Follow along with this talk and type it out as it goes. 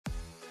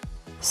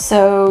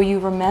So you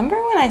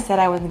remember when I said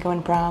I wasn't going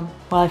to prom?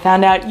 Well, I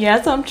found out,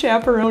 yes, I'm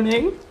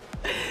chaperoning.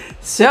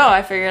 So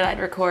I figured I'd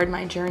record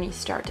my journey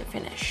start to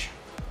finish.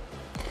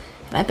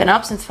 And I've been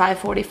up since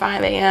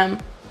 5:45 a.m.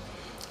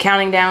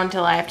 counting down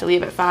till I have to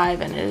leave at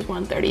 5, and it is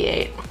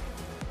 1:38.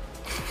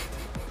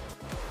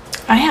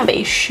 I have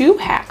a shoe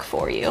hack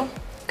for you.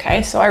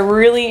 Okay, so I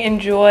really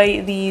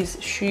enjoy these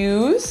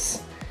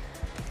shoes.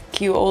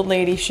 Cute old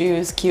lady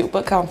shoes, cute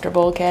but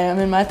comfortable. Okay, I'm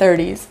in my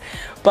 30s,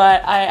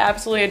 but I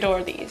absolutely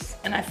adore these,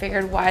 and I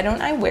figured, why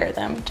don't I wear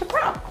them to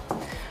prom?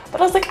 But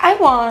I was like, I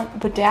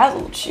want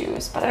bedazzled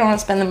shoes, but I don't want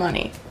to spend the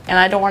money, and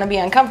I don't want to be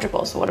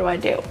uncomfortable, so what do I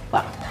do?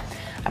 Well,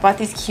 I bought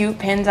these cute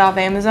pins off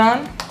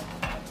Amazon,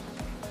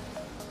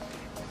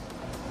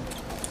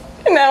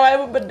 and now I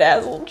have a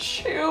bedazzled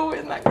shoe.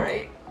 Isn't that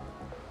great?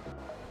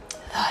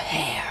 The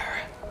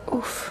hair,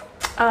 oof.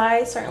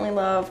 I certainly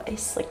love a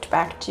slicked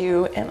back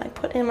too, and I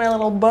put in my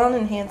little bun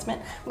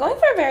enhancement. I'm going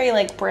for a very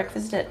like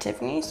Breakfast at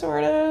Tiffany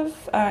sort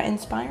of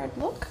inspired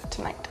look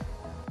tonight.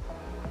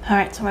 All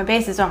right, so my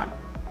base is on.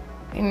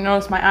 You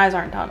notice my eyes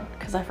aren't done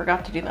because I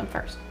forgot to do them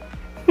first.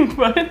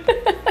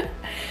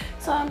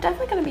 So I'm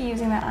definitely gonna be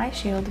using that eye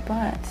shield,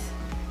 but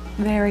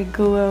very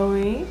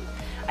glowy.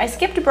 I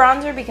skipped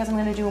bronzer because I'm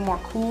gonna do a more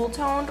cool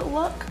toned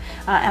look,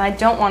 and I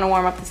don't wanna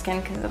warm up the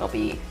skin because it'll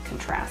be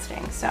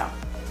contrasting. So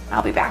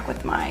I'll be back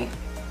with my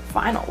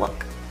final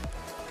look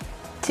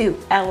 2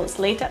 hours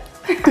later.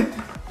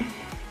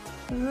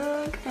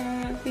 Look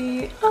at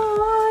the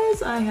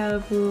eyes. I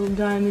have little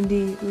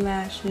diamondy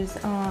lashes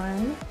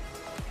on.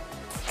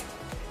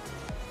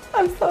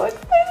 I'm so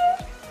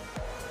excited.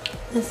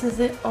 This is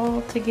it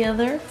all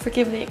together.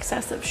 Forgive the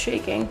excessive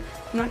shaking.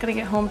 I'm not gonna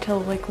get home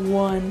till like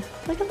 1.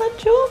 Look at that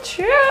jewel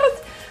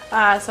truth.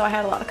 So I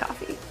had a lot of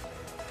coffee.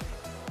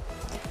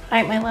 All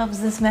right, my loves,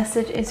 this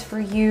message is for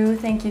you.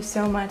 Thank you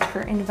so much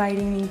for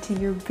inviting me to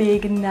your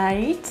big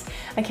night.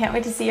 I can't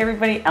wait to see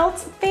everybody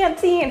else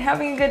fancy and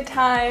having a good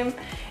time.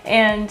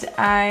 And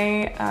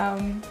I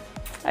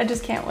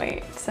just can't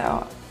wait.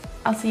 So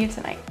I'll see you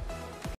tonight.